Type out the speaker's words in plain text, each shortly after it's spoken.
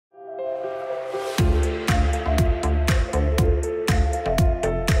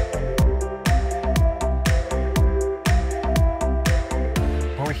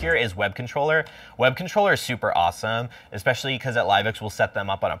is Web Controller. Web Controller is super awesome, especially because at LiveX we'll set them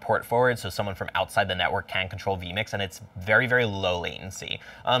up on a port forward, so someone from outside the network can control vMix, and it's very, very low latency.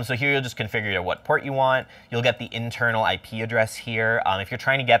 So here you'll just configure what port you want. You'll get the internal IP address here. If you're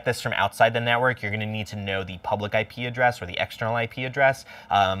trying to get this from outside the network, you're going to need to know the public IP address or the external IP address,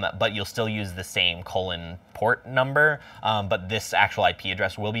 but you'll still use the same port number, but this actual IP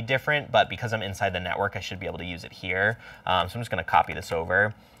address will be different. But because I'm inside the network, I should be able to use it here. So I'm just going to copy this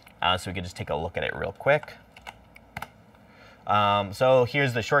over so we can just take a look at it real quick. So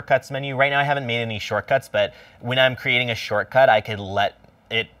here's the shortcuts menu. Right now I haven't made any shortcuts, but when I'm creating a shortcut, I could let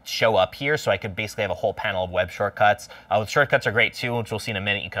it show up here, so I could basically have a whole panel of web shortcuts. Shortcuts are great too, which we'll see in a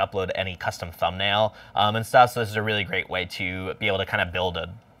minute. You can upload any custom thumbnail and stuff, so this is a really great way to be able to kind of build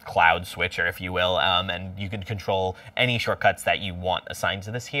a cloud switcher, if you will, and you can control any shortcuts that you want assigned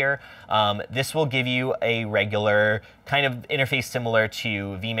to this here. This will give you a regular kind of interface similar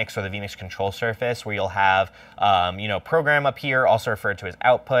to vMix or the vMix control surface, where you'll have program up here, also referred to as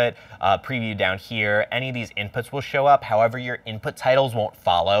output, preview down here. Any of these inputs will show up. However, your input titles won't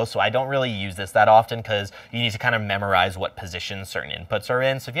follow, so I don't really use this that often because you need to kind of memorize what position certain inputs are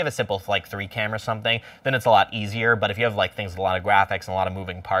in. So if you have a simple like 3-cam or something, then it's a lot easier. But if you have like things with a lot of graphics and a lot of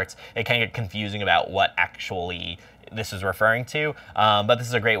moving parts, it can get confusing about what actually this is referring to. But this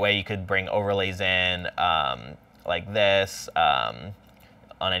is a great way you could bring overlays in like this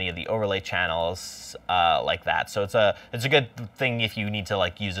on any of the overlay channels like that. So it's a good thing if you need to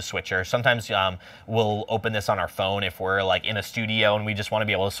like use a switcher. Sometimes we'll open this on our phone if we're like in a studio and we just want to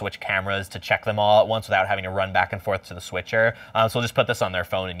be able to switch cameras to check them all at once without having to run back and forth to the switcher. So we'll just put this on their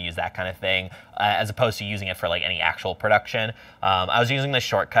phone and use that kind of thing as opposed to using it for like any actual production. I was using the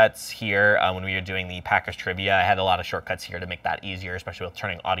shortcuts here when we were doing the Packers trivia. I had a lot of shortcuts here to make that easier, especially with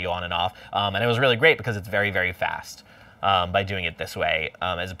turning audio on and off. And it was really great because it's very, very fast. By doing it this way,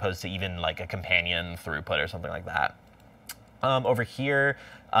 as opposed to even like a companion throughput or something like that. Over here,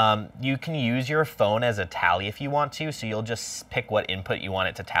 you can use your phone as a tally if you want to, so you'll just pick what input you want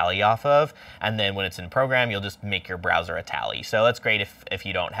it to tally off of, and then when it's in program, you'll just make your browser a tally. So that's great if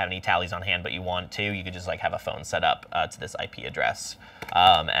you don't have any tallies on hand but you want to. You could just like have a phone set up to this IP address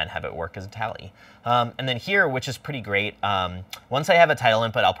and have it work as a tally. And then here, which is pretty great, once I have a title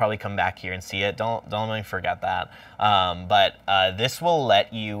input, I'll probably come back here and see it. Don't let me forget that. But this will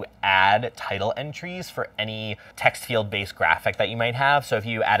let you add title entries for any text field-based graphic that you might have. So if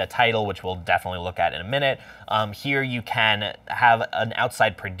you add a title, which we'll definitely look at in a minute, here you can have an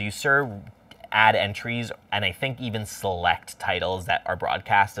outside producer add entries, and I think even select titles that are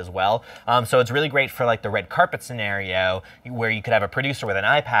broadcast as well. So it's really great for like the red carpet scenario where you could have a producer with an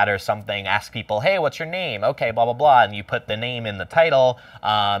iPad or something ask people, hey, what's your name? Okay, blah, blah, blah, and you put the name in the title,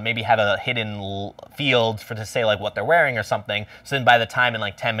 maybe have a hidden field to say like what they're wearing or something. So then by the time in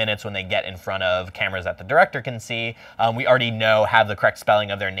like 10 minutes when they get in front of cameras that the director can see, we already have the correct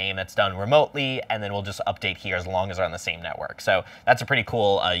spelling of their name that's done remotely, and then we'll just update here as long as they're on the same network. So that's a pretty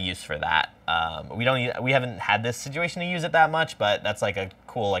cool use for that. We haven't had this situation to use it that much, but that's like a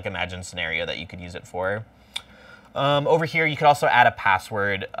cool like imagined scenario that you could use it for. Over here, you could also add a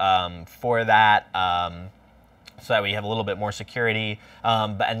password for that, so that way you have a little bit more security,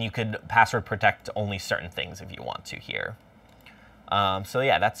 and you could password protect only certain things if you want to here. So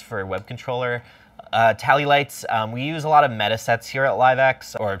yeah, that's for Web Controller. Tally lights, we use a lot of meta sets here at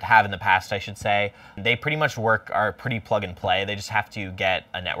LiveX, or have in the past, I should say. They pretty much are pretty plug and play. They just have to get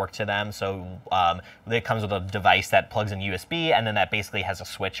a network to them. So it comes with a device that plugs in USB, and then that basically has a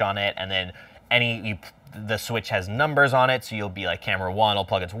switch on it, and then the switch has numbers on it, so you'll be like camera 1 will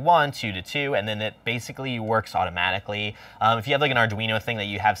plug into 1, 2 to 2, and then it basically works automatically. If you have like an Arduino thing that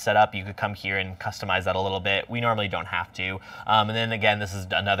you have set up, you could come here and customize that a little bit. We normally don't have to. And then again, this is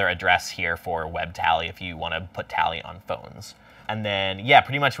another address here for web tally if you want to put tally on phones. And then, yeah,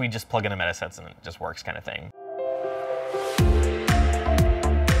 pretty much we just plug in the meta sets and it just works kind of thing.